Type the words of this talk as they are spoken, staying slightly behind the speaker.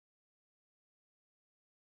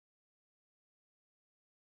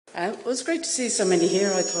It was great to see so many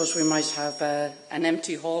here. I thought we might have an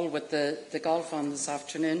empty hall with the golf on this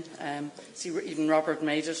afternoon. See, even Robert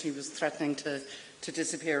made it. He was threatening to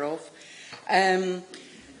disappear off. I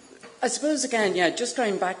suppose, again, just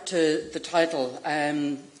going back to the title,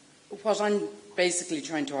 what I'm basically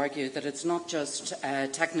trying to argue that it's not just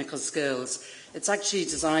technical skills, it's actually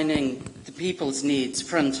designing the people's needs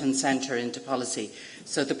front and centre into policy,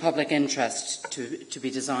 so the public interest to be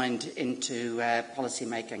designed into policy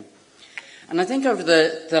making. And I think over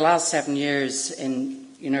the last 7 years,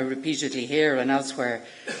 repeatedly here and elsewhere,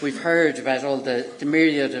 we've heard about all the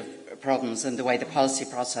myriad of problems and the way the policy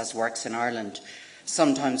process works in Ireland,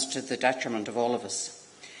 sometimes to the detriment of all of us.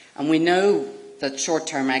 And we know that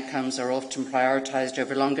short-term outcomes are often prioritised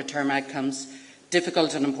over longer-term outcomes.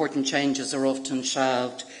 Difficult and important changes are often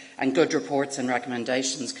shelved, and good reports and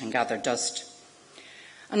recommendations can gather dust.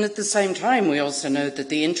 And at the same time, we also know that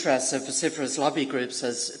the interests of vociferous lobby groups,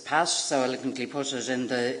 as Pat so eloquently put it in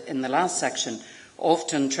the last section,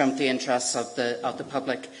 often trump the interests of the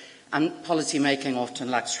public, and policy making often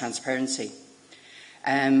lacks transparency.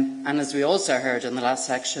 And as we also heard in the last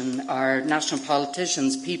section, our national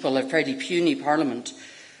politicians, people a fairly puny parliament,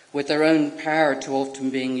 with their own power too often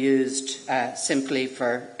being used simply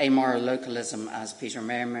for amoral localism, as Peter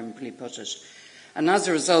Merriman put it. And as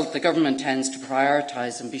a result, the government tends to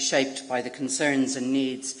prioritise and be shaped by the concerns and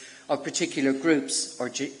needs of particular groups or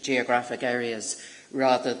geographic areas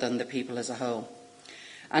rather than the people as a whole.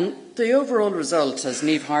 And the overall result, as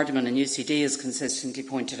Niamh Hardiman and UCD has consistently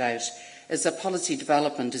pointed out, is that policy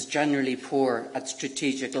development is generally poor at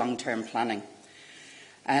strategic long-term planning.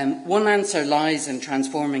 One answer lies in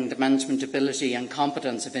transforming the management ability and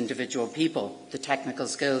competence of individual people, the technical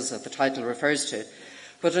skills that the title refers to,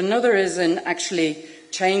 but another is in actually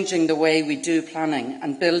changing the way we do planning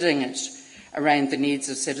and building it around the needs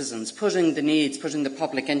of citizens, putting the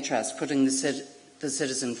public interest, putting the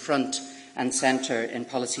citizen front and centre in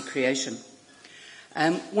policy creation.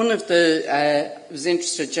 One of I was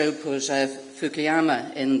interested, Joe put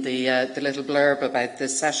Fukuyama in the little blurb about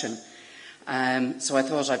this session, so I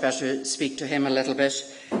thought I'd better speak to him a little bit.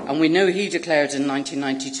 And we know he declared in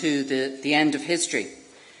 1992 the end of history.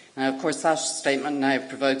 Now, of course, that statement now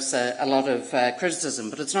provokes a lot of criticism,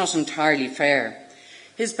 but it's not entirely fair.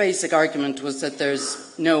 His basic argument was that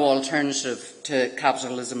there's no alternative to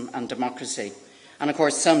capitalism and democracy. And of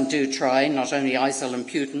course, some do try, not only ISIL and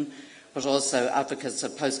Putin, but also advocates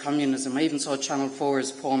of post-communism. I even saw Channel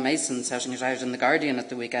 4's Paul Mason setting it out in The Guardian at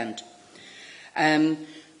the weekend.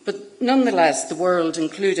 But nonetheless, the world,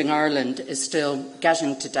 including Ireland, is still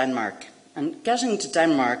getting to Denmark. And getting to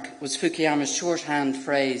Denmark was Fukuyama's shorthand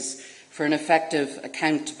phrase for an effective,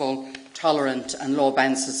 accountable, tolerant and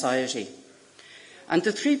law-bound society. And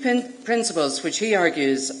the three principles which he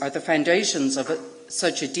argues are the foundations of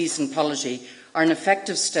such a decent polity are an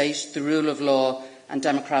effective state, the rule of law and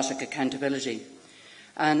democratic accountability.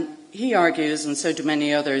 And he argues, and so do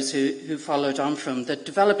many others who followed on from, that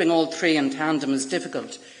developing all three in tandem is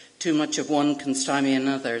difficult. Too much of one can stymie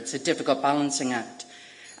another. It's a difficult balancing act.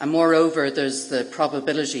 And moreover, there's the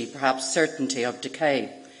probability, perhaps certainty, of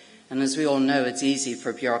decay. And as we all know, it's easy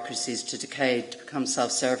for bureaucracies to decay, to become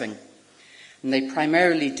self-serving. And they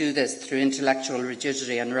primarily do this through intellectual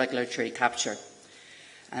rigidity and regulatory capture.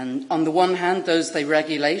 And on the one hand, those they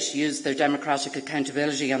regulate use their democratic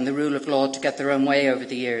accountability and the rule of law to get their own way over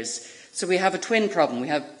the years. So we have a twin problem. We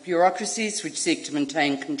have bureaucracies which seek to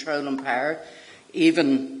maintain control and power,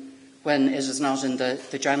 even when it is not in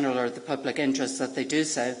the general or the public interest that they do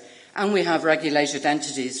so. And we have regulated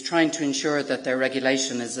entities trying to ensure that their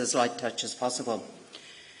regulation is as light touch as possible.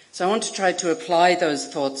 So I want to try to apply those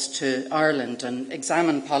thoughts to Ireland and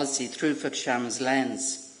examine policy through Fukuyama's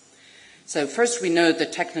lens. So first, we know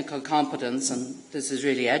that technical competence, and this is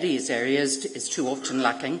really Eddie's area, is too often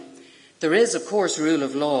lacking. There is, of course, rule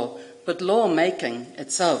of law, but law-making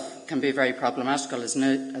itself can be very problematical, as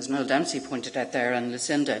Noel Dempsey pointed out there and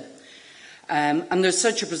Lucinda. And there's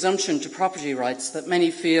such a presumption to property rights that many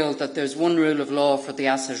feel that there's one rule of law for the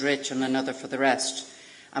asset rich and another for the rest.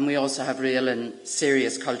 And we also have real and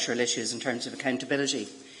serious cultural issues in terms of accountability.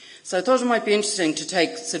 So I thought it might be interesting to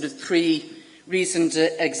take sort of three recent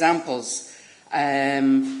examples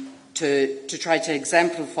to try to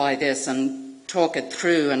exemplify this and talk it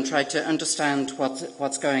through and try to understand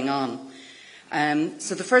what's going on.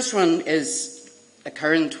 So the first one is a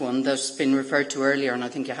current one that's been referred to earlier, and I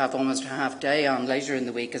think you have almost a half day on later in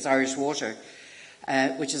the week, is Irish Water,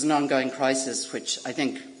 which is an ongoing crisis which I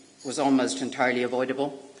think was almost entirely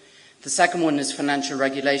avoidable. The second one is financial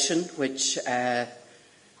regulation, which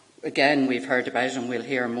again we've heard about and we'll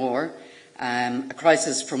hear more, a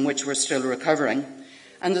crisis from which we're still recovering.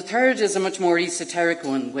 And the third is a much more esoteric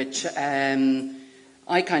one, which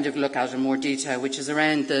I kind of look at in more detail, which is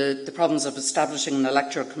around the problems of establishing an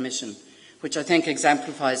electoral commission, which I think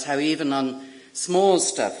exemplifies how even on small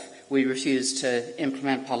stuff we refuse to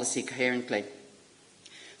implement policy coherently.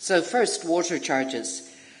 So first, water charges.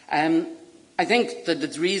 I think that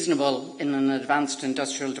it's reasonable in an advanced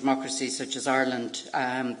industrial democracy such as Ireland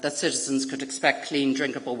that citizens could expect clean,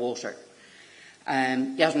 drinkable water.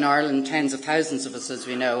 Yet in Ireland, tens of thousands of us, as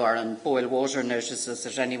we know, are on boil water notices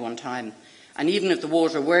at any one time. And even if the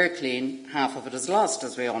water were clean, half of it is lost,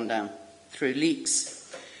 as we all know, through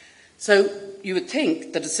leaks. So you would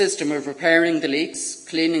think that a system of repairing the leaks,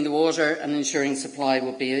 cleaning the water and ensuring supply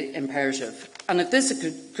would be imperative. And if this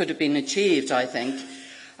could have been achieved, I think,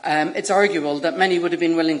 it's arguable that many would have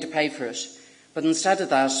been willing to pay for it. But instead of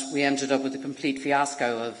that, we ended up with a complete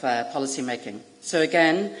fiasco of policy making. So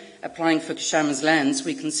again, applying Fukushima's lens,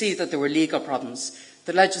 we can see that there were legal problems.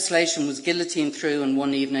 The legislation was guillotined through in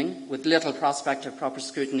one evening with little prospect of proper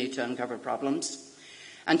scrutiny to uncover problems.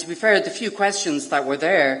 And to be fair, the few questions that were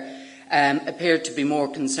there appeared to be more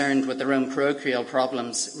concerned with their own parochial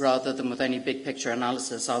problems rather than with any big picture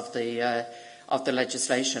analysis of the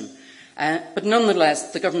legislation. But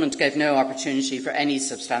nonetheless, the government gave no opportunity for any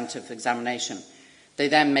substantive examination. They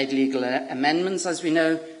then made legal amendments, as we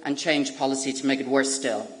know, and changed policy to make it worse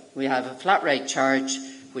still. We have a flat rate charge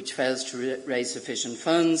which fails to raise sufficient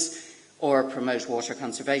funds or promote water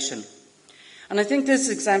conservation. And I think this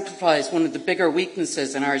exemplifies one of the bigger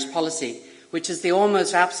weaknesses in Irish policy, which is the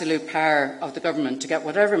almost absolute power of the government to get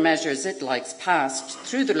whatever measures it likes passed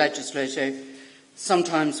through the legislature,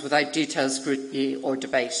 sometimes without detailed scrutiny or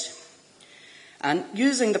debate. And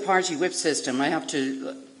using the party whip system, I have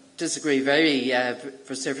to disagree very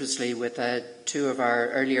vociferously with two of our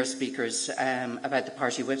earlier speakers about the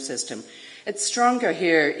party whip system. It's stronger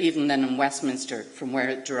here even than in Westminster from where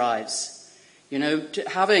it derives. You know,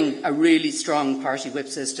 having a really strong party whip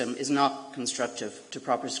system is not constructive to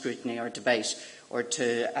proper scrutiny or debate or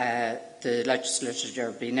to the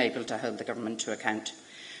legislature being able to hold the government to account.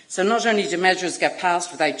 So not only do measures get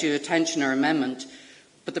passed without due attention or amendment,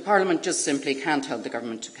 but the Parliament just simply can't hold the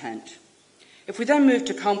government to account. If we then move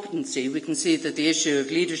to competency, we can see that the issue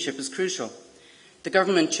of leadership is crucial. The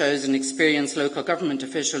government chose an experienced local government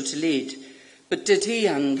official to lead, but did he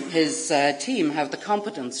and his team have the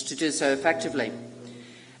competence to do so effectively?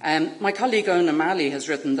 My colleague Owen O'Malley has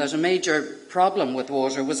written that a major problem with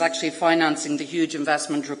water was actually financing the huge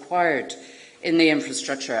investment required in the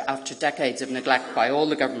infrastructure after decades of neglect by all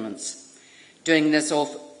the governments. Doing this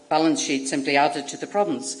off balance sheet simply added to the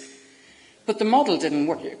problems. But the model didn't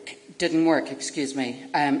work.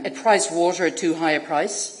 It priced water at too high a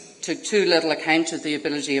price, took too little account of the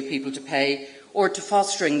ability of people to pay or to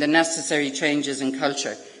fostering the necessary changes in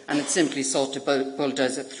culture, and it simply sought to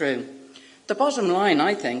bulldoze it through. The bottom line,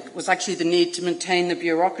 I think, was actually the need to maintain the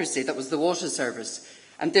bureaucracy that was the water service,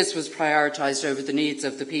 and this was prioritised over the needs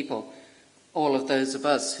of the people, all of those of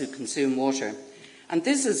us who consume water. And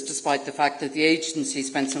this is despite the fact that the agency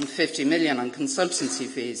spent some 50 million on consultancy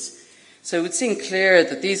fees. So it would seem clear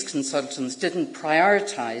that these consultants didn't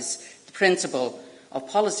prioritise the principle of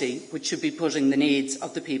policy, which should be putting the needs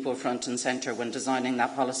of the people front and centre when designing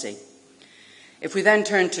that policy. If we then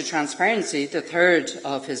turn to transparency, the third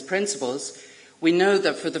of his principles, we know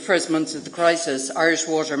that for the first months of the crisis, Irish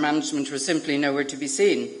water management was simply nowhere to be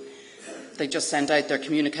seen. They just sent out their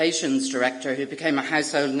communications director, who became a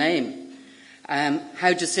household name.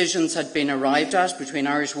 How decisions had been arrived at between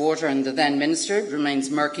Irish Water and the then Minister remains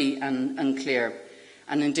murky and unclear.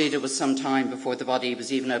 And indeed, it was some time before the body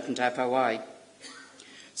was even open to FOI.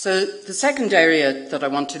 So the second area that I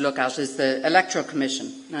want to look at is the Electoral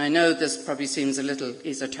Commission. Now, I know this probably seems a little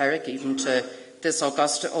esoteric even to this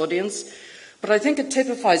august audience, but I think it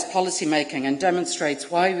typifies policy making and demonstrates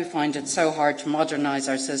why we find it so hard to modernise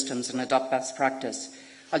our systems and adopt best practice.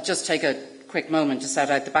 I'll just take a quick moment to set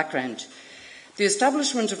out the background. The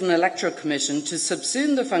establishment of an electoral commission to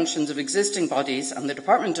subsume the functions of existing bodies and the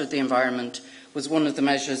Department of the Environment was one of the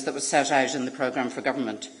measures that was set out in the programme for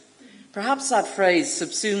government. Perhaps that phrase,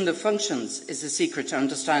 subsume the functions, is the secret to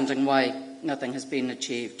understanding why nothing has been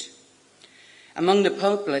achieved. Among the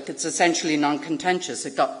public, it's essentially non-contentious.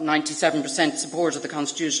 It got 97% support of the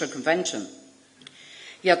Constitutional Convention.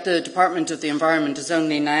 Yet the Department of the Environment is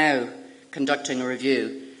only now conducting a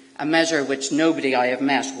review, a measure which nobody I have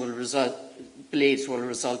met believes will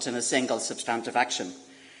result in a single substantive action.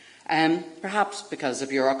 Perhaps because the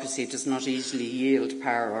bureaucracy does not easily yield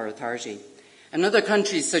power or authority. In other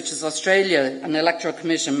countries such as Australia, an electoral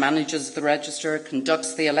commission manages the register,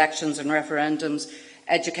 conducts the elections and referendums,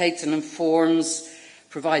 educates and informs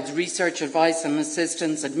provides research advice and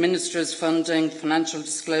assistance, administers funding, financial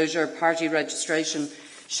disclosure, party registration,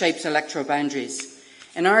 shapes electoral boundaries.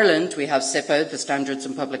 In Ireland, we have SIPO, the Standards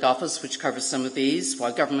in Public Office, which covers some of these,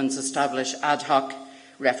 while governments establish ad hoc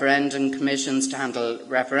referendum commissions to handle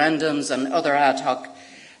referendums and other ad hoc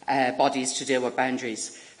bodies to deal with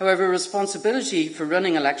boundaries. However, responsibility for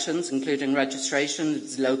running elections, including registration,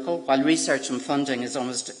 is local, while research and funding is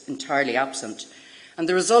almost entirely absent. And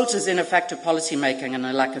the result is ineffective policy making and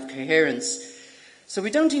a lack of coherence. So we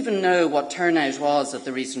don't even know what turnout was at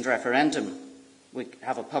the recent referendum. We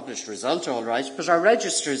have a published result, all right, but our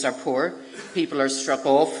registers are poor. People are struck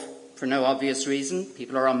off for no obvious reason.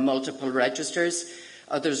 People are on multiple registers.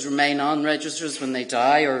 Others remain on registers when they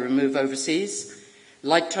die or move overseas.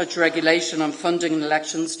 Light touch regulation on funding in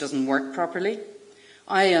elections doesn't work properly.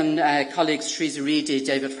 I and colleagues Theresa Reedy,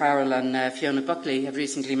 David Farrell and Fiona Buckley have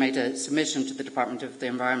recently made a submission to the Department of the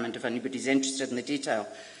Environment if anybody's interested in the detail.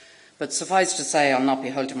 But suffice to say, I'll not be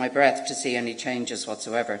holding my breath to see any changes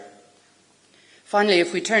whatsoever. Finally,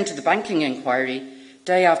 if we turn to the banking inquiry,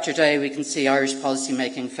 day after day we can see Irish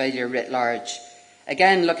policy-making failure writ large.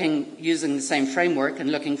 Again, using the same framework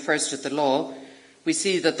and looking first at the law, we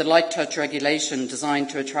see that the light touch regulation designed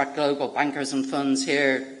to attract global bankers and funds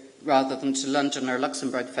here rather than to London or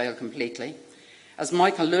Luxembourg failed completely. As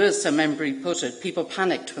Michael Lewis, so member, put it, people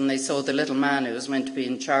panicked when they saw the little man who was meant to be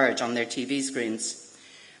in charge on their TV screens.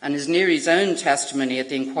 And as Neary's own testimony at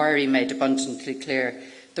the inquiry made abundantly clear,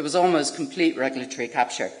 there was almost complete regulatory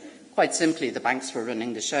capture. Quite simply, the banks were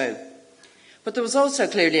running the show. But there was also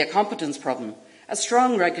clearly a competence problem. A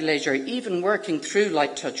strong regulator, even working through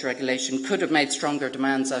light touch regulation, could have made stronger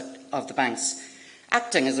demands of the banks,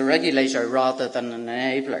 acting as a regulator rather than an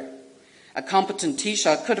enabler. A competent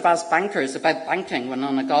Taoiseach could have asked bankers about banking when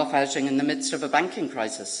on a golf outing in the midst of a banking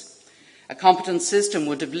crisis. A competent system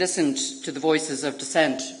would have listened to the voices of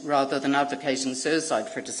dissent rather than advocating suicide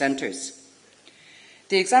for dissenters.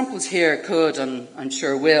 The examples here could, and I'm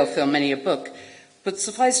sure will, fill many a book, but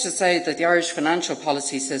suffice to say that the Irish financial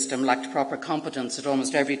policy system lacked proper competence at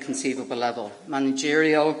almost every conceivable level: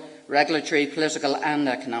 managerial, regulatory, political and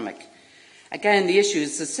economic. Again, the issue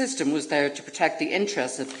is the system was there to protect the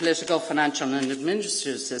interests of political, financial and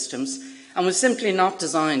administrative systems and was simply not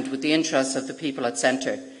designed with the interests of the people at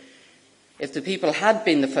centre. If the people had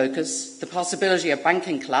been the focus, the possibility of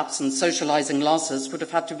banking collapse and socialising losses would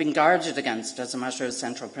have had to have been guarded against as a matter of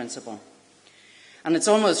central principle. And it's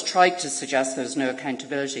almost trite to suggest there's no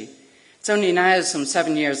accountability. It's only now, some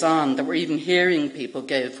 7 years on, that we're even hearing people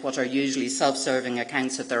give what are usually self-serving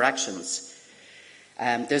accounts of their actions.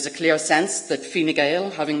 There's a clear sense that Fine Gael,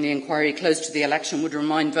 having the inquiry close to the election, would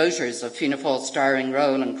remind voters of Fianna Fáil's starring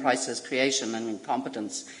role in crisis creation and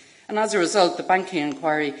incompetence. And as a result, the banking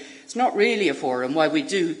inquiry is not really a forum where we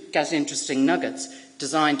do get interesting nuggets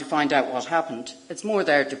designed to find out what happened. It's more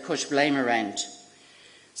there to push blame around.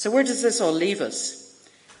 So where does this all leave us?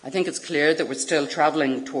 I think it's clear that we're still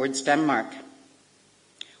travelling towards Denmark.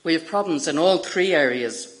 We have problems in all three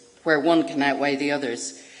areas where one can outweigh the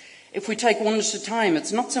others. If we take one at a time,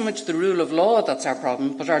 it's not so much the rule of law that's our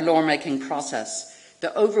problem, but our law-making process.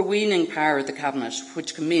 The overweening power of the Cabinet,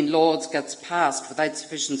 which can mean laws gets passed without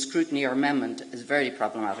sufficient scrutiny or amendment, is very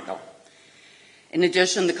problematical. In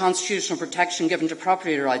addition, the constitutional protection given to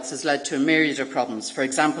property rights has led to a myriad of problems. For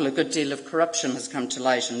example, a good deal of corruption has come to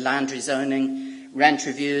light in land rezoning, rent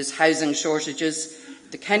reviews, housing shortages.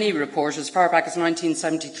 The Kenny report, as far back as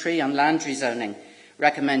 1973 on land rezoning,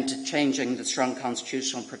 recommended changing the strong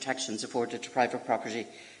constitutional protections afforded to private property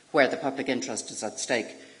where the public interest is at stake.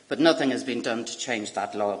 But nothing has been done to change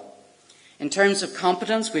that law. In terms of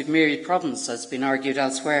competence, we have myriad problems, as has been argued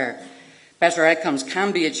elsewhere. Better outcomes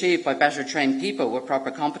can be achieved by better trained people with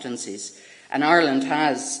proper competencies, and Ireland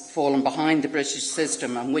has fallen behind the British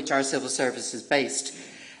system on which our civil service is based.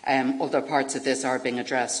 Other parts of this are being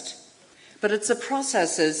addressed. But it's the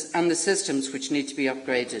processes and the systems which need to be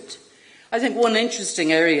upgraded. I think one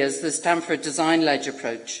interesting area is the Stanford design-led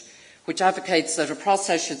approach, which advocates that a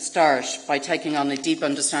process should start by taking on a deep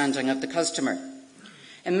understanding of the customer.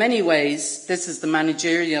 In many ways, this is the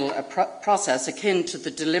managerial process akin to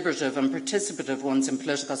the deliberative and participative ones in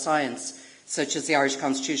political science, such as the Irish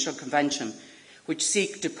Constitutional Convention, which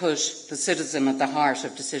seek to push the citizen at the heart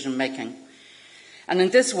of decision-making. And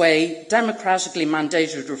in this way, democratically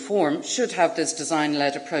mandated reform should have this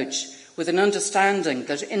design-led approach, with an understanding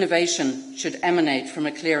that innovation should emanate from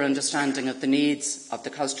a clear understanding of the needs of the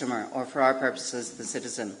customer, or for our purposes, the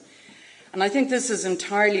citizen. And I think this is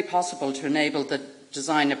entirely possible to enable the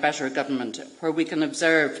design of better government, where we can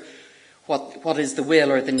observe what is the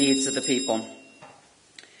will or the needs of the people.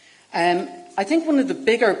 I think one of the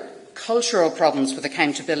bigger cultural problems with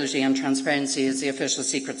accountability and transparency is the Official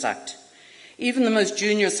Secrets Act. Even the most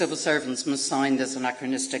junior civil servants must sign this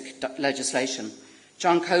anachronistic legislation.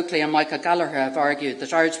 John Coakley and Michael Gallagher have argued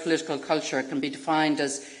that Irish political culture can be defined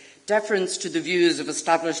as deference to the views of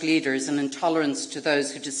established leaders and intolerance to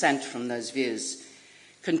those who dissent from those views.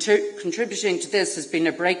 Contributing to this has been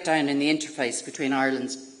a breakdown in the interface between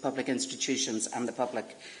Ireland's public institutions and the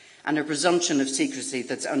public, and a presumption of secrecy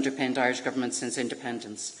that's underpinned Irish government since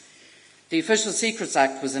independence. The Official Secrets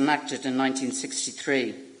Act was enacted in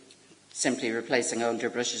 1963, simply replacing older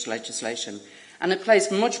British legislation, and it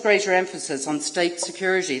placed much greater emphasis on state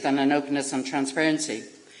security than on openness and transparency.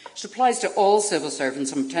 It applies to all civil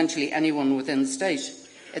servants and potentially anyone within the state.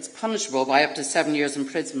 It's punishable by up to 7 years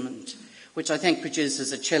imprisonment, which I think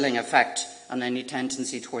produces a chilling effect on any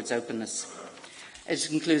tendency towards openness.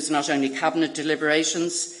 It includes not only cabinet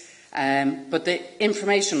deliberations, but the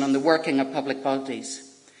information on the working of public bodies.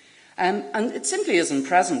 And it simply isn't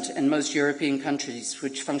present in most European countries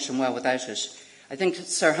which function well without it. I think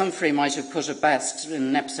Sir Humphrey might have put it best in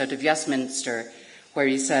an episode of Westminster, where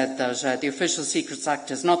he said that the Official Secrets Act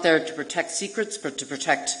is not there to protect secrets, but to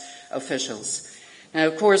protect officials. Now,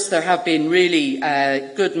 of course, there have been really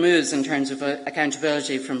good moves in terms of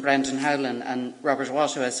accountability from Brendan Howlin and Robert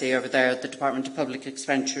Watto, I see over there at the Department of Public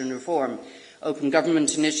Expenditure and Reform. Open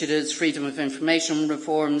government initiatives, freedom of information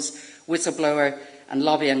reforms, whistleblower and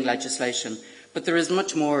lobbying legislation. But there is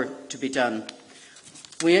much more to be done.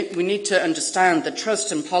 We need to understand that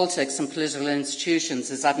trust in politics and political institutions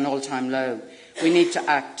is at an all-time low. We need to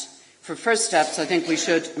act. For first steps, I think we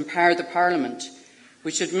should empower the Parliament.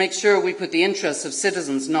 We should make sure we put the interests of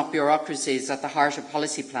citizens, not bureaucracies, at the heart of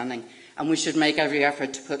policy planning, and we should make every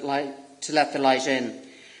effort to let the light in.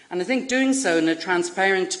 And I think doing so in a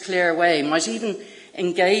transparent, clear way might even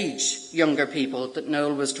engage younger people that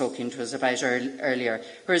Noel was talking to us about earlier,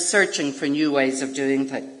 who are searching for new ways of doing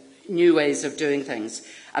things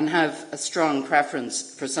and have a strong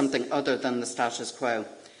preference for something other than the status quo.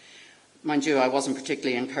 Mind you, I wasn't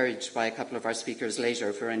particularly encouraged by a couple of our speakers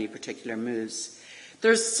later for any particular moves.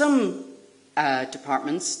 There's some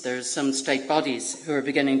departments, there's some state bodies who are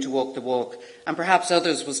beginning to walk the walk, and perhaps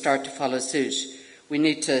others will start to follow suit. We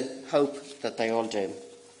need to hope that they all do.